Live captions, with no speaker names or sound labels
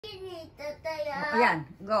Ayan,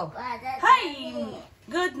 go. Hi!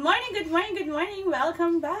 Good morning, good morning, good morning.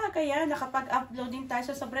 Welcome back. Ayan, nakapag-uploading tayo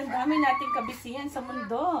sa sobrang dami nating kabisihan sa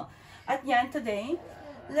mundo. At yan, today,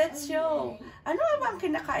 let's show. Ano ba ang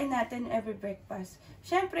kinakain natin every breakfast?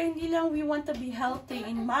 Siyempre, hindi lang we want to be healthy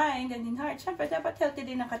in mind and in heart. Siyempre, dapat healthy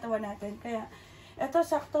din ang katawan natin. Kaya, eto,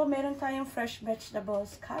 sakto, meron tayong fresh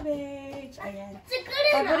vegetables. Cabbage. Ayan.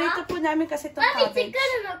 Paborito po namin kasi itong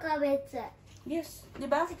cabbage. Yes. Di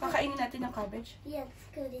ba? Kakainin natin ng cabbage. Yes,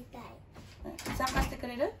 kuritay. Saan ka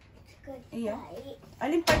sticker Iya.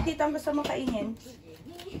 Alin part dito ang gusto mong kainin?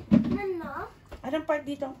 Ano? Anong part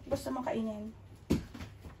dito ang gusto mong kainin?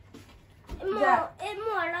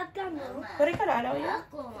 Mo alat ka no? Pwede ka lalaw yun?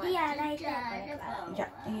 Iya, right there.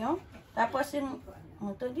 Diyan. Iyo. Tapos yung...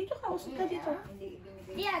 dito ka. Usap ka dito.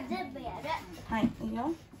 Iya, zebe yara. Hay.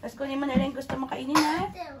 Iyo. Tapos kunin mo na rin gusto mong kainin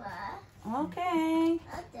ha? Okay.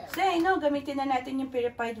 Say, no, gamitin na natin yung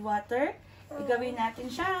purified water. Igawin natin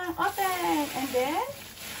siya. Open. And then,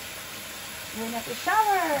 gawin natin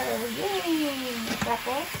shower. Yay!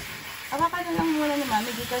 Tapos, awakan na lang muna ni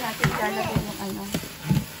Mami. Dito natin ilalagay yung ano.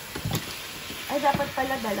 Ay, dapat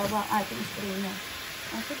pala dalawa ating strainer.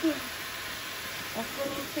 Sige. Tapos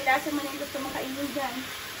kung pilasin mo na yung gusto mong kainin dyan.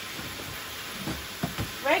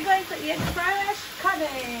 We're going to eat fresh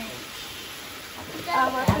cabbage.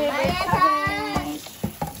 Our favorite cabbage.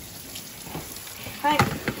 Hi.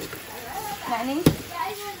 Nani?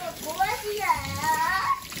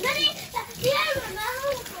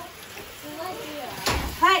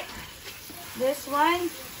 Hi. This one.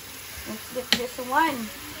 Let's get this one.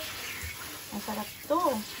 Masarap to.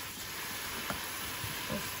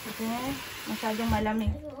 Kasi masyadong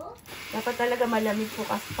malamig. Dapat talaga malamig po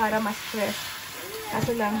kasi para mas fresh.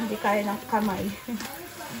 Kaso lang hindi kaya ng kamay.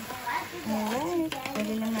 Alright.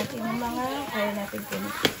 Pwede lang natin yung mga kaya natin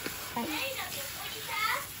pinit. Ay.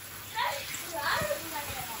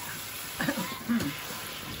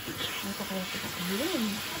 Ito kaya ito kainin.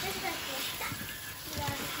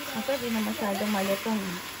 Ito hindi na masyadong malutong.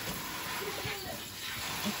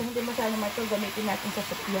 Ito hindi masyadong malutong. Gamitin natin sa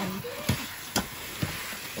supyan.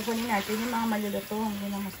 Kukunin natin yung mga malulutong.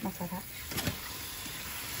 Yun ang mas masarap.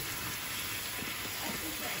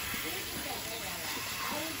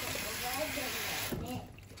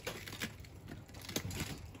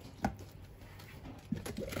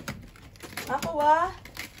 Ako wa.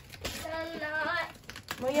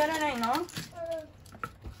 Mayara na no?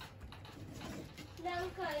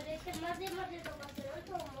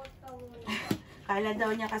 Kala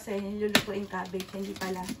daw niya kasi nilulutuin cabbage, hindi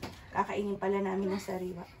pala. Kakainin pala namin ng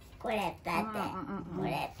sariwa. Kuretate.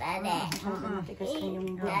 Matigas na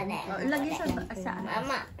yung Lagi sa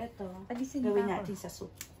Mama. Ito, Pagisin gawin ako. natin sa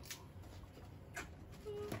soup.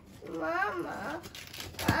 Mama.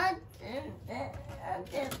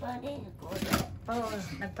 Ate, parin ko. Oh,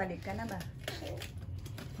 nagpalit ka na ba?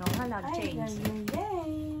 No, halag Ay, change.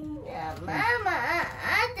 Mama,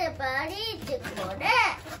 ate, parin ko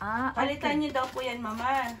na. Palitan niyo daw po yan,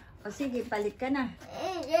 Mama. O sige, palit ka na.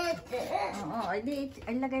 Oo, edi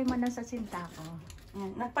ilagay mo na sa sinta ko.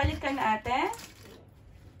 Nagpalit ka na, ate?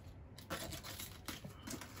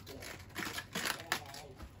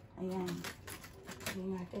 Ayan. Ayan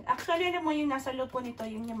natin. Actually, alam mo yung nasa loob po nito,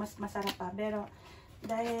 yung mas masarap pa. Pero,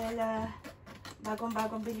 dahil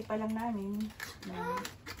bagong-bagong bili pa lang namin,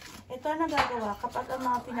 ito ang nagagawa kapag ang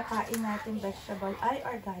mga pinakain natin vegetable ay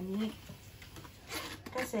organic.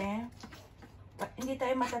 Kasi, hindi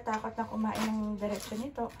tayo matatakot na kumain ng direksyon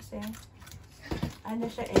nito kasi ano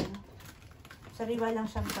siya sariwa lang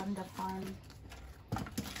siya from the farm.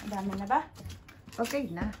 Dami na ba? Okay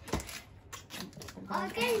na.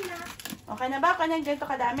 Okay na. Okay na ba? Kanyang ganito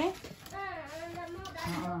kadami?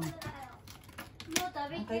 Oo.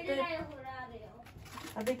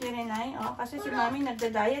 Sabi ko rin ay, kasi si Mami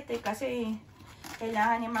nagda-diet kasi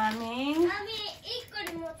kailangan ni Mami. Mami,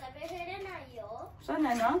 ikko mo tabi na yo. So,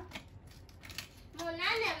 ano?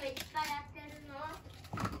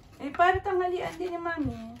 Para tanghalian din ni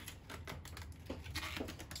Mami.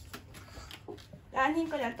 Aanin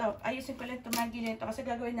ko lang to. Ayusin ko lang ito. Magilin ito. Kasi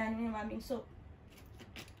gagawin namin yung Maming soup.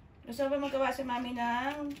 Gusto ba magawa si Mami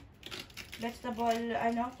ng vegetable,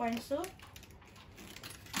 corn soup?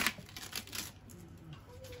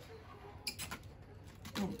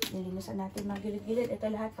 Nilinisan natin mga gilid-gilid. Ito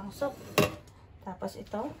lahat ng soup. Tapos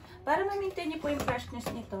ito. Para ma-maintain niyo po yung freshness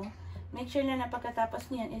nito, make sure na pagkatapos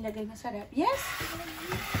niyan, ilagay na sarap. Yes!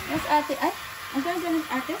 Yes, ate. Ay, ang ganun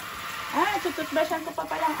ate. Tututbrushan ko pa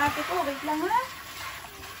palang ate ko. Wait lang ha.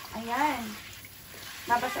 Ayan.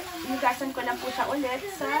 Hinugasan ko lang po siya ulit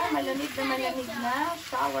sa malamig na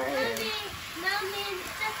shower. Mami,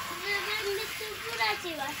 水ブラ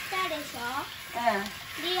シはしたでしょ？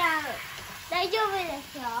 リアル。大丈夫で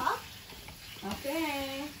しょ？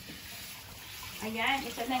 Okay. Ayan,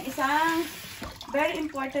 ito na isang very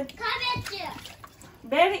important キャベツ。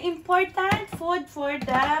 very important food for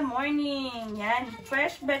the morning. Yan,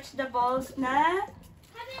 fresh vegetables na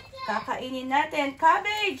kakainin natin.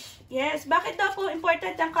 Cabbage! Yes, bakit daw po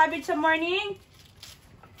important ang cabbage sa morning?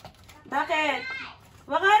 Bakit?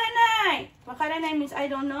 Wakaranay! Wakaranay means I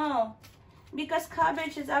don't know. Because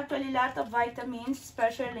cabbage is actually a lot of vitamins,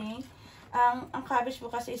 especially ang cabbage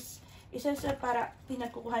po kasi is isa sa para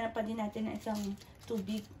pinagkukuhanan pa din natin ng isang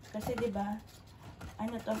tubig. Kasi 'di ba?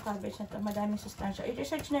 Ano tong cabbage na to? Madaming sustansya.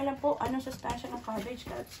 I-research na lang po anong sustansya ng cabbage.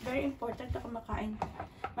 It's very important na kumakain.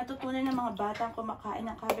 Matutunan ng mga batang kumakain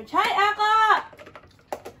ng cabbage. Hi, Ako!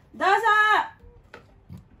 Dosa!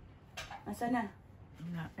 Asa na?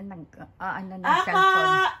 Ano na Ako!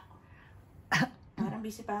 cellphone? Parang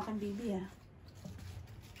busy pa akong baby, ah.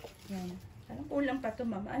 Yan. Parang kulang pa to,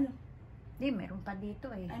 mama. Ano? Di, meron pa dito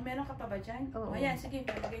eh. Ay, meron ka pa ba dyan? Oo. O, yan. Sige,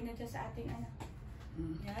 palagay na dyan sa ating ano.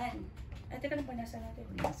 Yan. Ay, teka lang, panasa natin.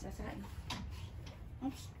 Nasasain.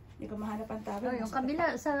 Oops. Hindi ko mahanap ang tawag. Oh, yung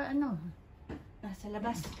kabila sa ano. Nasa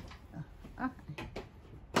labas. Ah,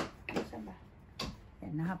 Saan ba?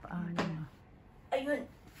 yan, ano. Ayun.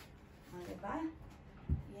 O, diba?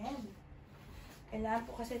 Yan. Kailangan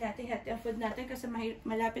po kasi natin healthy ang food natin kasi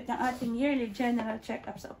malapit ng ating yearly general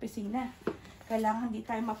check-up sa opisina. Kailangan hindi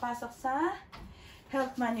tayo mapasok sa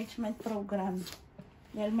health management program.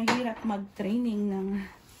 Dahil mahirap mag-training ng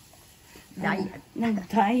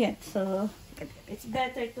diet. So, it's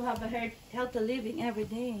better to have a healthy living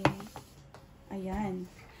every day. Ayan.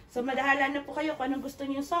 So, madahala na po kayo kung anong gusto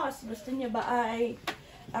niyo sauce. Gusto niyo ba ay,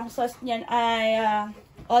 ang sauce niyan ay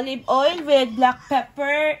olive oil with black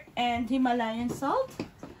pepper and Himalayan salt?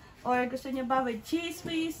 Or gusto niyo ba with cheese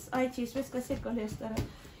whiz? Ay, cheese whiz kasi cholesterol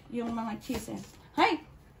yung mga cheese. Hi!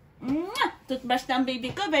 Toothbrush na ang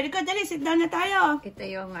baby ko. Very good. Dali, sit down na tayo. Ito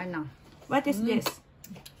yung ano. What is this?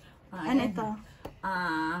 Ano ito?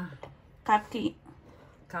 Kaki.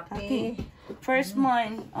 Kaki. First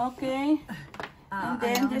one. Okay. And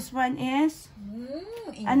then this one is?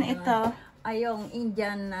 Ano ito? Ay, yung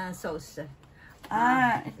Indian sauce.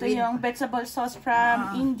 Ito yung vegetable sauce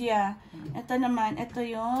from India. Ito naman, ito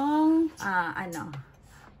yung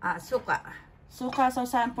Suka. suka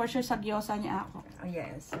sausahan for sure sa gyoza niya ako. Oh,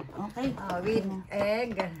 yes. Okay. With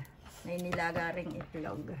egg. May nilaga ring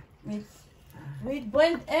itlog. With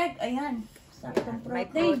boiled egg. Ayan. Saktong May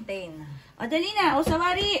protein. protein. O, dali na. O,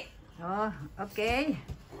 sawari. Oh, okay.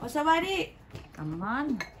 O, sawari. Come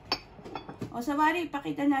on. O, sawari.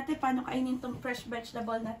 Pakita natin paano kainin tong fresh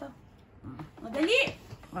vegetable na to. O, dali.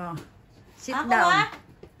 Oh, sit Ako down.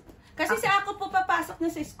 Kasi si ako po papasok na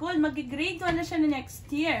sa school. Mag-grade 1 na siya na next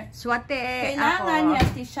year. Swate Kailangan ako.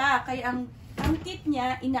 healthy siya. Kaya ang kit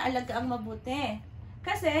niya, inaalaga ang mabuti.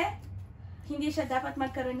 Kasi, hindi siya dapat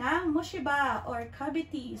magkaroon ng mushiba or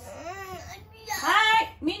cavities.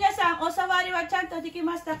 Hi! Minasan, o sawari wa chanto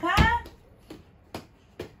dikimasta ka?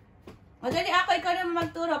 O dali ako, ikaw naman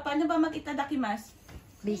magturo. Paano ba mag-itadakimas?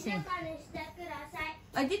 Busy.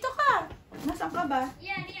 Ay, dito ka. Nasaan ka ba?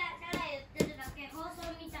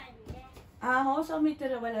 So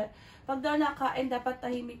mitira wala. Pag daw nakain, dapat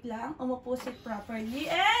tahimik lang. Umupo sit properly.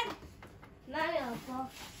 And,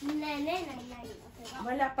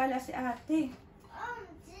 wala pala si ate.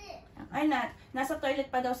 Ay, nasa toilet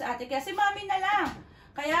pa daw si ate. Kaya si mami na lang.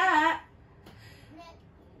 Kaya,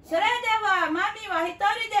 Sarede wa, mami wa,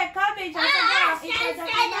 hitori de cabbage.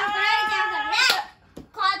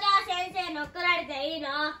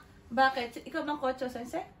 Bakit? Ikaw bang Kocho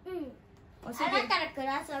sensei? O あ sige. なたのク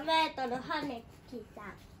ラスメートの羽来た。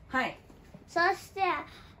 Hi. そしてネ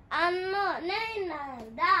イな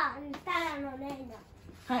んだ、ただのネイナ。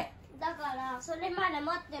 Hi. だからそれまで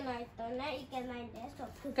待ってないとねいけないんです。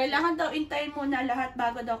 Kailangan daw intayin muna lahat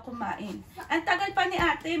bago daw kumain. Ang tagal pa ni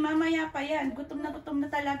ate, mamaya pa yan. Gutom na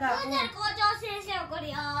talaga そ ako. うじゃ校長先生怒る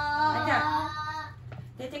よ。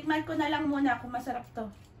 Titikman ko na lang muna kung masarap to.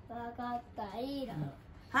 わかったいいな。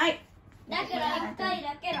 Hi. だけど一回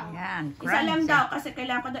だけだ。 Yan. Isa lang crunchy. daw kasi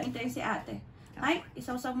kailangan ko daw intayin si ate. Hi,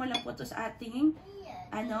 isawsaw mo lang po to sa ating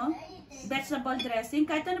vegetable dressing.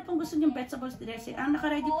 Kahit ano pong gusto niyong vegetable dressing. Ang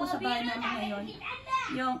nakaready po sa bahay namin ngayon,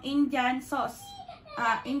 yung Indian sauce.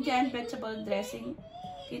 Indian vegetable dressing.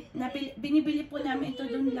 Binibili po namin ito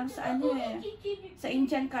dun lang sa sa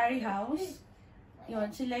Indian curry house. Yun,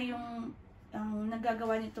 sila yung ang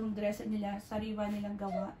nagagawa nitong dressing nila, sariwa nilang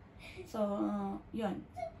gawa. So, yun.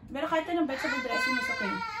 Pero kahit anong vegetable dressing is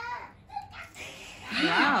okay.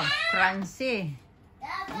 Wow, crunchy.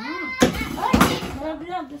 Ay!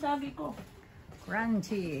 Maraglag, sabi ko.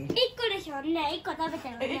 Crunchy. 1個でしょね。1個食べた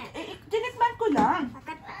よね。 Tinikman ko lang. 分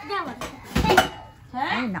かった。じゃあ私。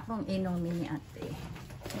 Ha? Ay, nakong inumin ni ate.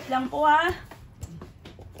 Wait lang po ha.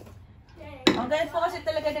 Ang ganyan po kasi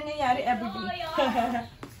talaga nangyayari everyday.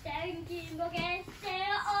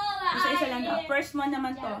 Isa-isa lang to. First one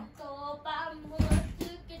naman to.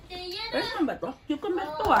 First one ba to? Cucumber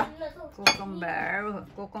to ah.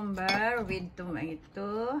 Cucumber with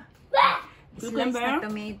tomato. Slice Cucumber? na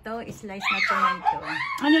tomato, slice na tomato.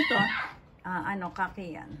 Ano to?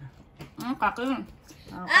 Kaki yan. Kakin.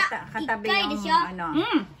 Katabi ikay yung, de siya.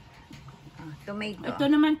 tomato. Ito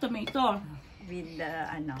naman tomato. With,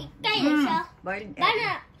 1回でしょ。 boiled egg.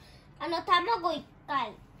 卵1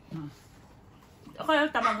回。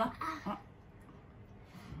 Okay, tama ba?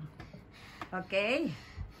 Okay.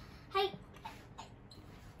 はい。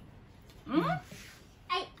 Mm? は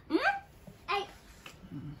い。はい。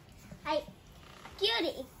はい。きゅう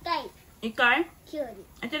り1回。 Ikay? きゅうり。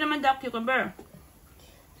 Ito naman daw cucumber.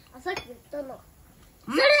 あ、さっき言ったの。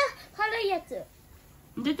それ軽いやつ。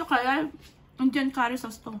 Dito kaya, Indian curry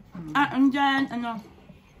sauce to. Indian,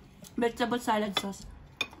 vegetable salad sauce.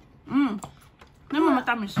 Naman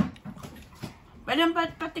matamis. Pwede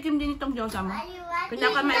patikim din itong gyoza mo.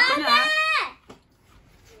 Kinakamay ko na ha.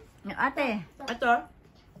 Ate, Ito.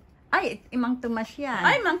 ay, Mang Tomas yan.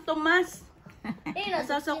 Ay, Mang Tomas.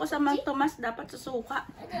 Nasasaw ko sa Mang Tomas, dapat susuka.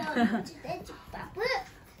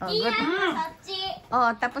 Oh,いいや good. そっち。 Oh,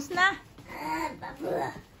 tapos na.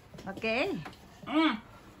 Okay.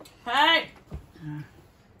 Hi!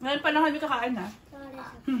 Ngayon pa lang kami kakain ha.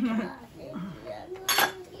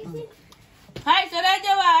 Hi, それで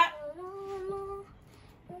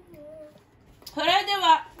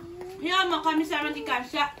は今日も神様に感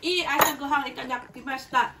謝、いい朝ごはんいただきまし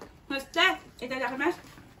た。そして、いただきます。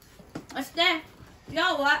そして、今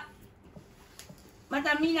日はま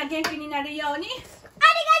たみんな元気になるように。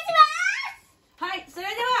はい、それ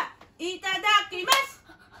ではいただきます。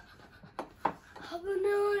危な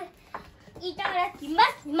い。いただきま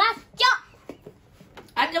す。マッチ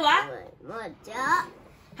あとは、ョ。マッチョ。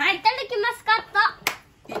はいい、ただきますカッ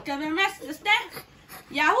ト。いただきます。そして、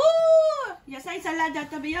ヤホー！野菜サラダ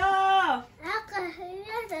食べよう。なんか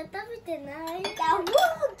皆さん食べてない。やっ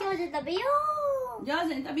今日で食べよう。上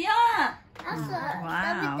手に食べよ朝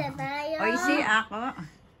Wow. 食べてないよ。 Oishi ako.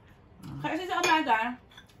 う。Kasi sa umaga,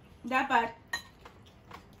 dapat,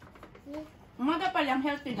 umaga pa lang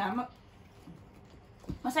healthy na.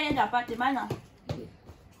 Masaya dapat, di ba no?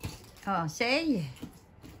 Oh, say.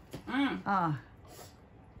 Oh.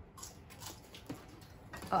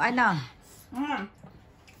 Oh, ano?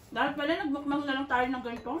 Dahil pala nagmukmang na lang tayo ng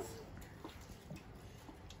ganito.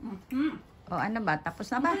 Oh, ano ba?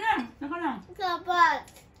 Tapos na ba? Naka lang. Dapat.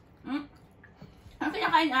 Ano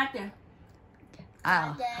kinakain ate?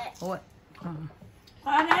 Ah. Oh.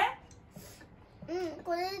 Kare?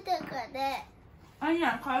 これだからね。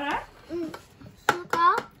 Ayan, kare? そう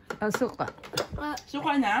か。 Oh, suka.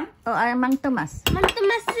 Suka na? Oh, Mang Tomas. 待って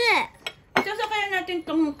ます。 Ito kaya natin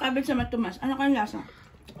itong cabbage sa matumas. Ano kayang lasa?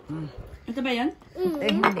 Ito ba yan?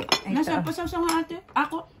 Eh, hindi. Nasa Ito. pasaw nga ate.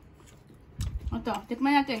 Ako. Ito,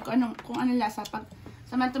 tikman natin kung anong lasa pag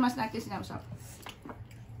sa matumas natin sinawsaw.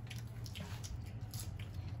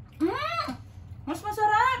 Mas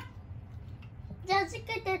masarap! じゃあつ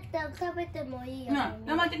けて食べてもいいよ。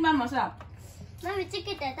 Naman tikman mo, sarap. マミつ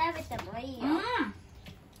けて食べてもいいよ。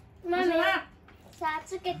 マミ Masarap! さあ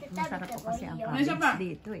つけて食 Masarap べて po もい kasi い ang よ。 cabbage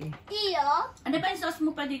dito eh. いいよ。 Ano ba yung sauce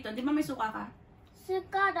mo pa dito? Di ba may suka ka? ス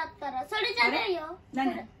カだったらそれじゃないよ。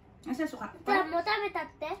 Nani? Nasa suka? じゃあもう食べたっ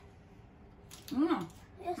て。 よ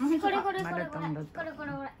しこれこれこれこれこれこ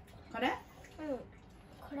れこれ。 Kare?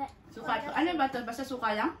 これ。 Suka ito. Ano ba ito? Basta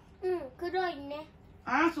suka lang? 黒いね。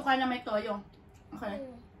 Ah, suka na may toyo. Okay.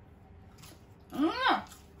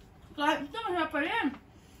 Ito masarap pa rin.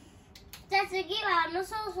 じゃあ次は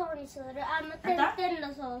ソースにする。点々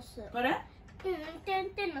のソース。 Kare? 点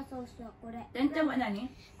々のソースはこれ。 Tente mo nani?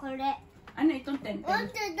 これ。 Ano itong tente? 大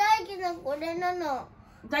好きなこれなの。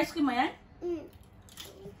 Daisuke mo yan? うん。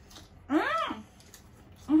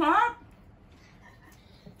 Ang sarap!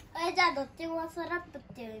 じゃあどっちもスラップっ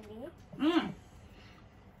ていう意味？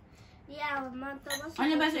いや、マントマス。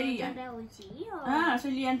 Ano ba sa iya? 美味しいよ。 Ah, si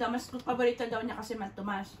Lian daw. Mas paborito daw niya kasi Mang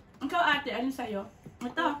Tomas. Ikaw ate, ano sa'yo?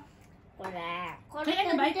 Ito. これ。こ Kaya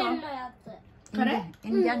ano ba ito? 点々のやつ。 Kare?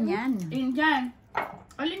 Indian yan. Indian.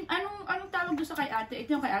 Anong tawag doon sa kay ate?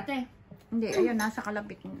 Ito yung kay ate. Hindi, ayun, nasa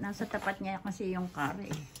kalapit, nasa tapat niya kasi yung curry.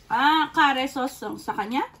 Ah, kare sauce sa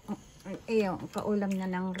kanya? Ayun, kaulam na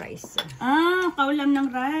ng rice. Ah, kaulam ng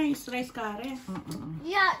rice. Rice kare. い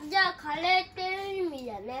や、じゃあカレーっていう意味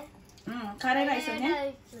だね。 Kare rice カレー ne? ラ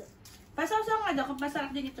イス。 Pasaw-saw nga daw kung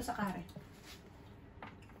masarap din ito sa kare.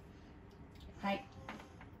 Hi.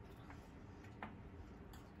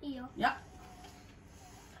 いいよ。 Yeah.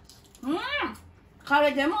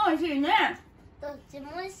 Kare de mo, oishii ne. どっちも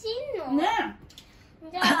美味しいの？ Ne.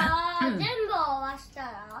 じゃあ全部合わした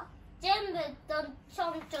ら、全部とちょ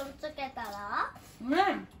んちょんつけたら、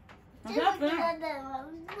 Ne. 全部 Masarap つけ ne. たらマ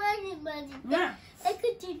ジマジで。 Ne.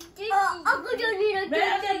 あ、ako dyan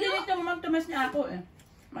Kaya sabi nilagay. dito magtumas na ako eh.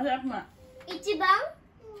 Masarap nga. 一番？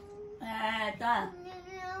 Ito.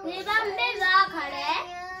 二番目はカレ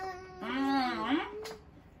ー？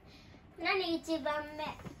 何一番目？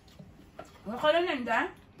 Wala nanda?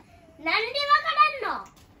 なんでわからんの？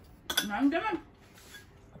 Nanda man.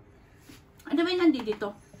 Ano ba yung nandi dito?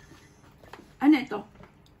 Ano ito?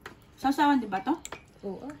 Sasawan di ba to?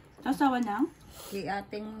 Oo. Sasawan ng? Di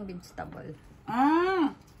ating vegetable. Ah.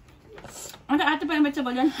 Ano ate pa yung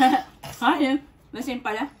vegetable yan? Ha? Yan. Basin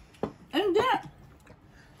pala? Hindi.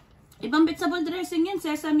 Ibang vegetable dressing yan.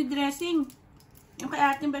 Sesame dressing. Yung kay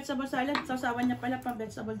ating vegetable salad, sasawan niya pala pang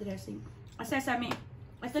vegetable dressing. Ah, sesame.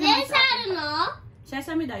 Ito セ naman サ sa ルの？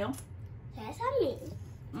 Sesame dayo? セサミ？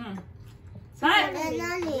 Saan?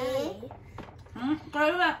 何？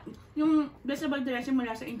 Kaya yung vegetable dressing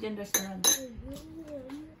mula sa Indian restaurant.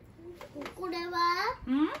 これは？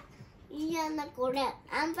いやなこれ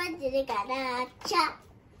アンパンチだからちゃ。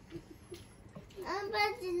アンパ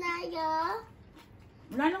ンチないよ。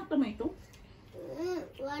 Wala nang tomato?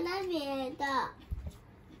 わらびえた。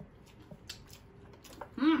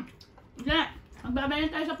 Hindi. Magbabayan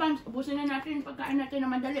tayo sa pants. Ubusin na natin yung pagkain natin na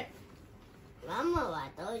madali. ママ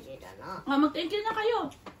は当時だな。 Mag-thank you na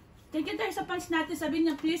kayo. Thank you tayo sa pants natin.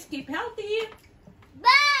 Sabihin niya, please keep healthy.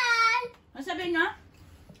 バイ。 Ano sabihin niya?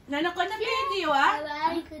 Lalo ko na video, ah.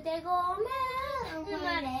 可愛くてごめん。生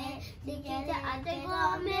まれできちゃって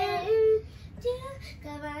ごめん。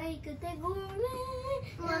可愛くてごめん。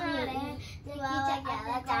生まれできちゃっ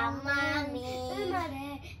てたまに。生ま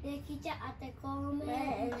れできちゃってごめ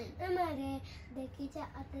ん。生まれできちゃ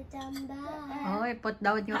ってちゃんだ。 Oy, put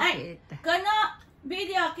down your Ay, feet. kano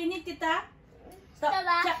video, kinig kita. チャ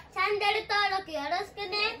ンネル登録よろしく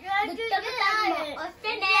ね。グッドボタンも押し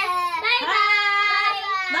てね。バイバイ。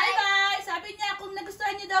 Bye-bye! Sabi niya, kung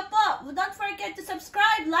nagustuhan niyo daw po, don't forget to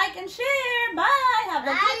subscribe, like, and share. Bye! Have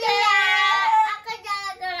a good day!